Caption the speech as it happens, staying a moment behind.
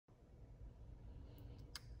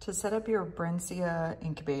To set up your Brinsea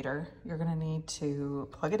incubator, you're gonna need to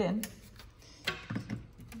plug it in.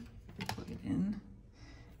 Plug it in,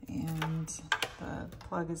 and the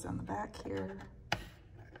plug is on the back here.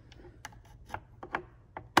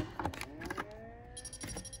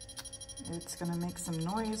 It's gonna make some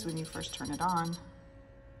noise when you first turn it on.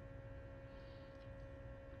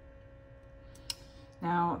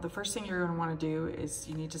 Now, the first thing you're gonna wanna do is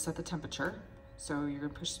you need to set the temperature. So you're gonna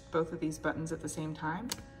push both of these buttons at the same time.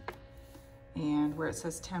 And where it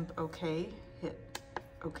says temp OK, hit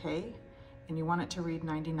OK. And you want it to read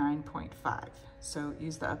 99.5. So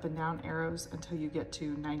use the up and down arrows until you get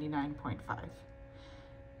to 99.5.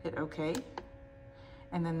 Hit OK.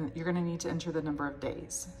 And then you're gonna need to enter the number of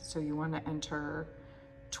days. So you wanna enter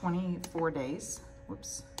 24 days.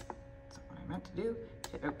 Whoops, that's not what I meant to do.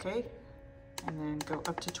 Hit OK, and then go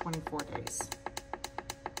up to 24 days.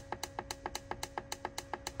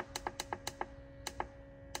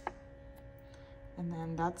 And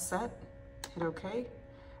then that's set, hit OK.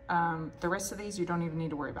 The rest of these you don't even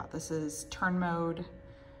need to worry about. This is turn mode,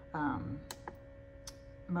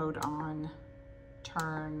 mode on,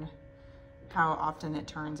 turn, how often it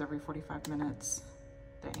turns every 45 minutes,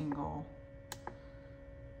 the angle,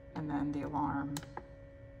 and then the alarm.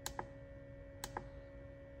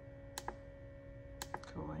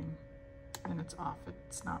 Going, minutes off,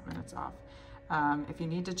 it's not minutes off. If you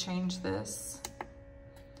need to change this,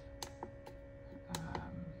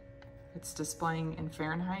 it's displaying in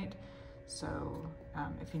Fahrenheit. So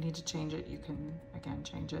if you need to change it, you can, again,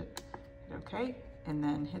 change it, hit OK, and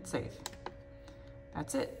then hit save.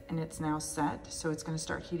 That's it, and it's now set. So it's gonna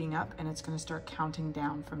start heating up and it's gonna start counting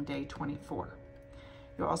down from day 24.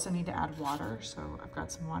 You'll also need to add water. So I've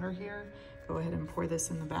got some water here. Go ahead and pour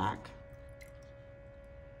this in the back.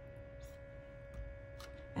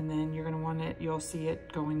 And then you're gonna want it, you'll see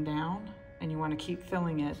it going down, and you wanna keep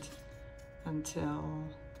filling it until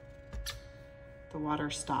the water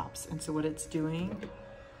stops. And so what it's doing,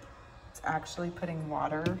 it's actually putting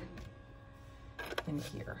water in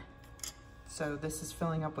here. So this is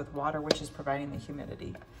filling up with water, which is providing the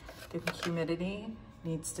humidity. The humidity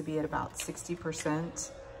needs to be at about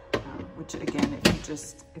 60%, which again,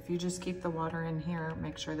 if you just keep the water in here,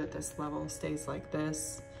 make sure that this level stays like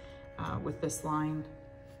this with this line,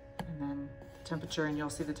 and then the temperature, and you'll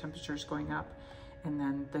see the temperatures going up, and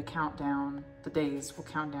then the countdown, the days will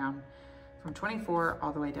count down from 24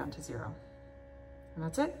 all the way down to 0. And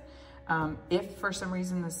that's it. If for some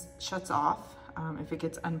reason this shuts off, if it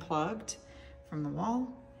gets unplugged from the wall,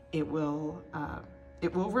 it will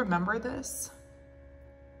remember this.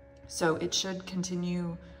 So it should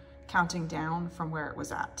continue counting down from where it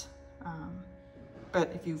was at.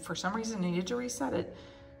 But if you for some reason needed to reset it,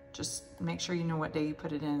 just make sure you know what day you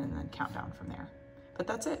put it in and then count down from there. But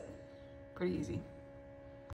that's it, pretty easy.